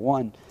incredible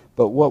one,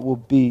 but what will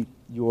be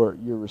your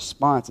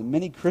response? And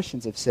many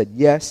Christians have said,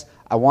 yes,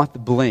 I want the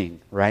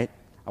bling, right?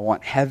 I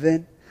want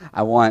heaven.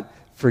 I want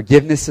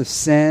forgiveness of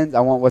sins.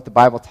 I want what the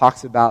Bible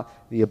talks about,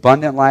 the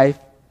abundant life.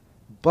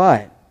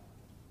 But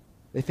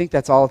they think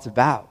that's all it's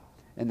about.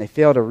 And they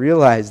fail to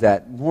realize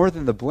that more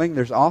than the bling,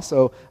 there's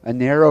also a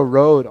narrow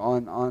road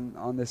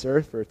on this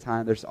earth for a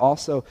time. There's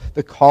also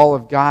the call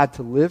of God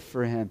to live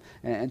for Him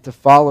and to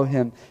follow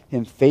Him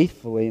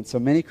faithfully. And so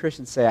many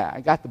Christians say,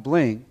 I got the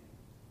bling,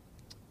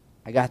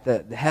 I got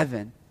the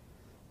heaven,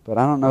 but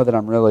I don't know that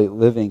I'm really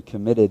living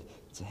committed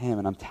to Him.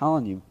 And I'm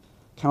telling you,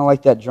 kind of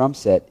like that drum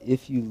set,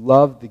 if you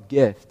love the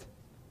gift,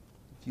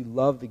 you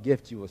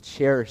will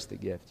cherish the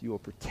gift. You will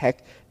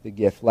protect the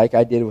gift. Like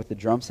I did with the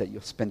drum set,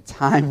 you'll spend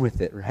time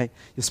with it, right?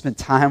 You'll spend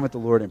time with the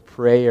Lord in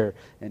prayer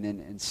and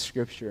in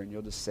Scripture, and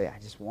you'll just say, I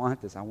just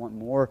want this. I want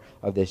more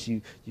of this.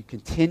 You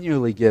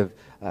continually give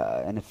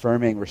an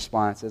affirming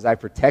response. As I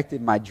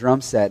protected my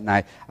drum set, and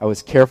I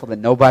was careful that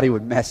nobody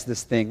would mess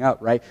this thing up,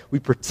 right? We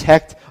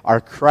protect our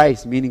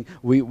Christ, meaning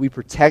we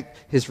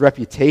protect His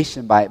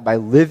reputation by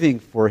living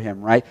for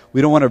Him, right?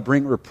 We don't want to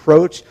bring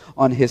reproach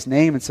on His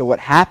name, and so what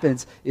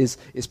happens is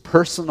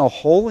personal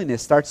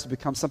holiness starts to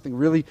become something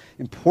really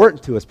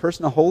important to us.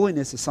 Personal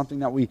holiness is something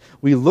that we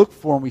look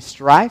for and we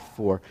strive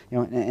for.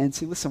 And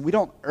see, listen, we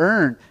don't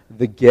earn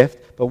the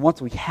gift, but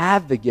once we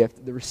have the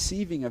gift, the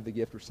receiving of the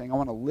gift, we're saying, I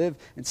want to live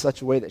in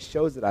such a way that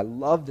shows that I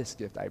love this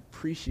gift. I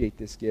appreciate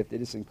this gift.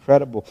 It is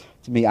incredible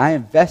to me. I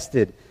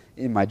invested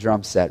in my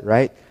drum set,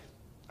 right?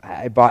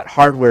 I bought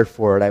hardware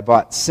for it. I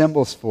bought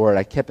cymbals for it.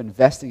 I kept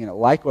investing in it.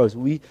 Likewise,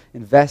 we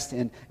invest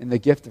in the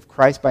gift of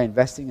Christ by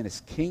investing in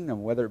His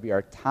kingdom, whether it be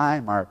our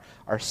time, our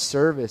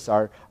service,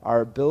 our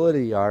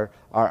ability, our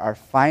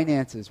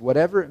finances,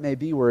 whatever it may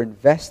be, we're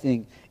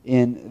investing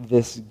in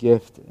this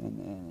gift.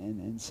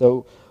 And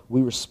so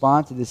we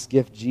respond to this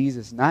gift,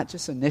 Jesus, not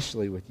just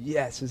initially with,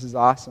 yes, this is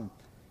awesome,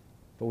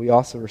 but we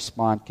also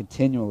respond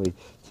continually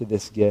to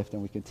this gift,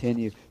 and we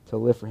continue to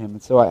live for Him.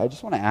 And so I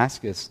just want to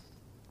ask us,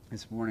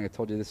 this morning, I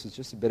told you this was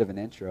just a bit of an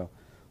intro.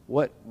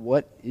 What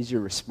is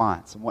your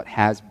response, and what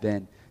has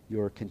been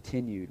your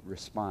continued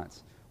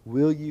response?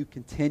 Will you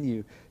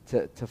continue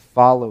to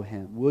follow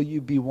Him? Will you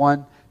be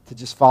one to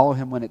just follow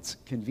Him when it's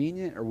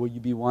convenient, or will you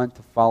be one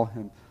to follow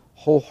Him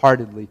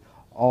wholeheartedly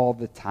all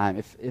the time?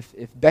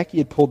 If Becky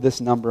had pulled this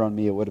number on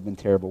me, it would have been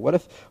terrible. What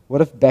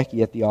if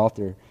Becky at the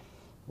altar,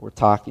 we're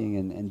talking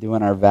and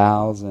doing our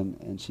vows,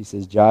 and she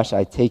says, Josh,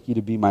 I take you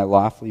to be my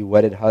lawfully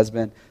wedded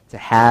husband, to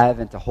have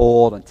and to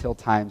hold until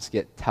times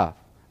get tough,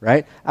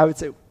 right? I would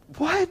say,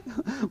 what?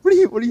 What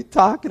are you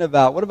talking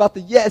about? What about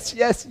the yes,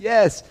 yes,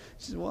 yes?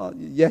 She says, well,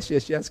 yes,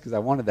 yes, yes, because I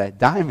wanted that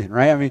diamond,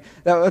 right? I mean,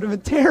 that would have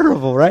been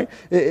terrible, right?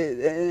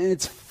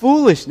 It's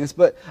foolishness,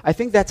 but I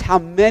think that's how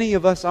many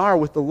of us are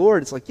with the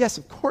Lord. It's like, yes,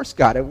 of course,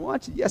 God, I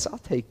want you. Yes, I'll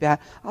take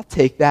that. I'll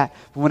take that.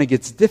 But when it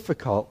gets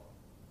difficult,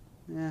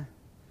 I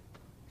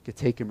could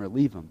take Him or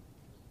leave Him.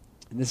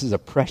 And this is a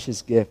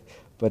precious gift,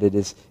 but it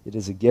is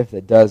a gift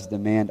that does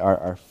demand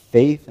our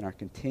faith and our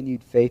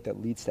continued faith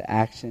that leads to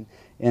action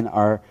in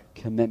our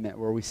commitment,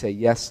 where we say,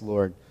 yes,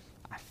 Lord,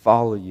 I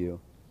follow you,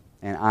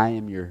 and I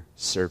am your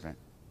servant.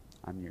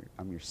 I'm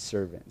your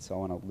servant, so I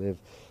want to live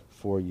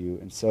for you.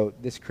 And so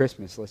this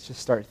Christmas, let's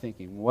just start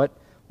thinking, what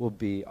will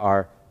be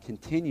our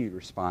continued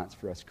response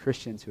for us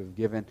Christians who have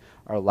given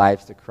our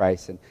lives to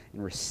Christ and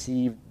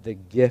received the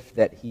gift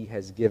that He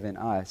has given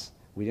us?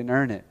 We didn't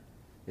earn it.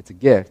 It's a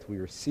gift. We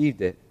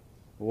received it.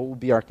 What will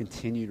be our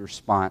continued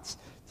response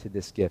to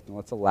this gift? And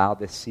let's allow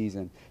this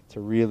season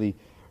to really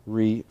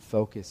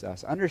refocus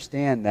us.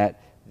 Understand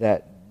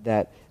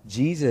that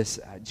Jesus,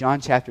 John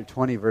chapter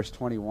 20, verse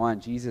 21,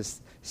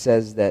 Jesus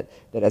says that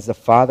as the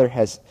Father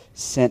has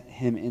sent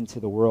Him into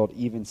the world,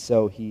 even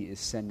so He is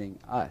sending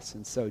us.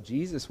 And so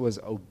Jesus was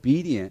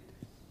obedient.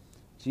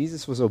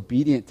 Jesus was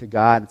obedient to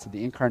God, and so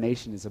the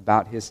incarnation is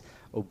about His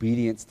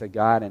obedience to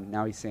God, and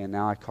now He's saying,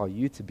 now I call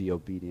you to be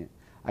obedient.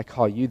 I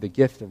call you the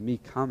gift of me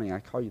coming. I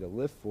call you to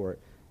live for it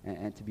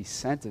and to be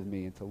sent of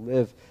me and to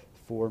live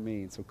for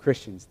me. And so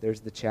Christians, there's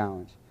the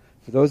challenge.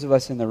 For those of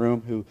us in the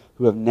room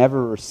who have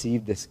never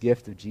received this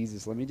gift of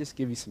Jesus, let me just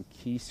give you some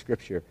key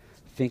scripture.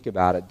 Think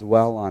about it.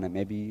 Dwell on it.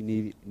 Maybe you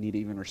need to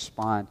even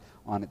respond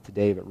on it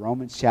today. But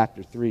Romans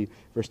chapter 3,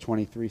 verse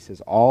 23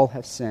 says, all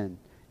have sinned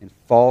and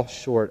fall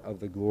short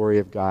of the glory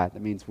of God.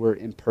 That means we're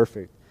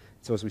imperfect.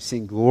 So as we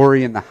sing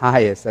glory in the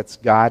highest, that's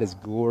God is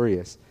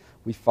glorious.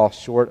 We fall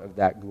short of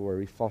that glory.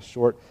 We fall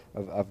short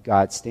of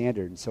God's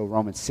standard. And so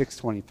Romans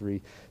 6:23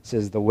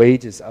 says the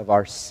wages of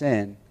our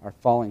sin, our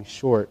falling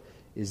short,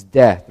 is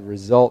death. The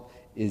result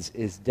is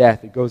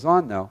death. It goes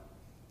on though.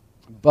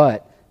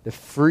 But the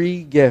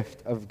free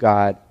gift of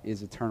God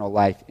is eternal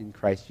life in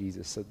Christ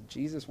Jesus. So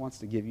Jesus wants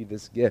to give you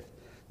this gift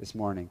this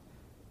morning.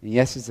 And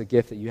yes, it's a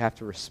gift that you have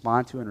to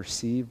respond to and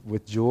receive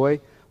with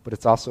joy, but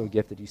it's also a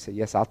gift that you say,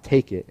 yes, I'll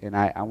take it, and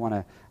I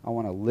want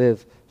to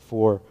live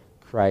for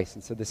Christ.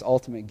 And so this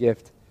ultimate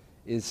gift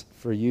is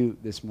for you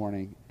this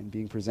morning and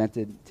being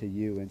presented to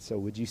you. And so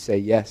would you say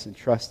yes and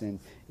trust in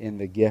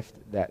the gift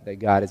that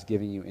God is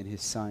giving you in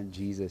his Son,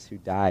 Jesus, who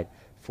died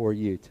for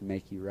you to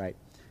make you right.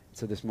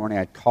 So this morning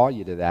I'd call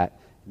you to that.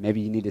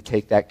 Maybe you need to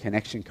take that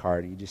connection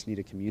card and you just need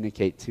to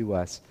communicate to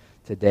us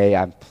today,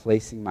 I'm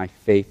placing my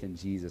faith in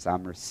Jesus.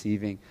 I'm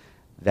receiving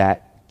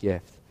that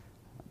gift.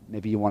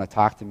 Maybe you want to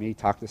talk to me,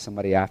 talk to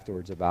somebody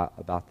afterwards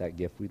about that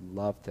gift. We'd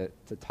love to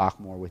talk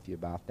more with you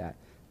about that.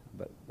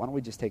 But why don't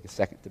we just take a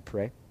second to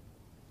pray,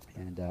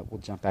 and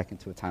we'll jump back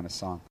into a time of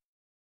song.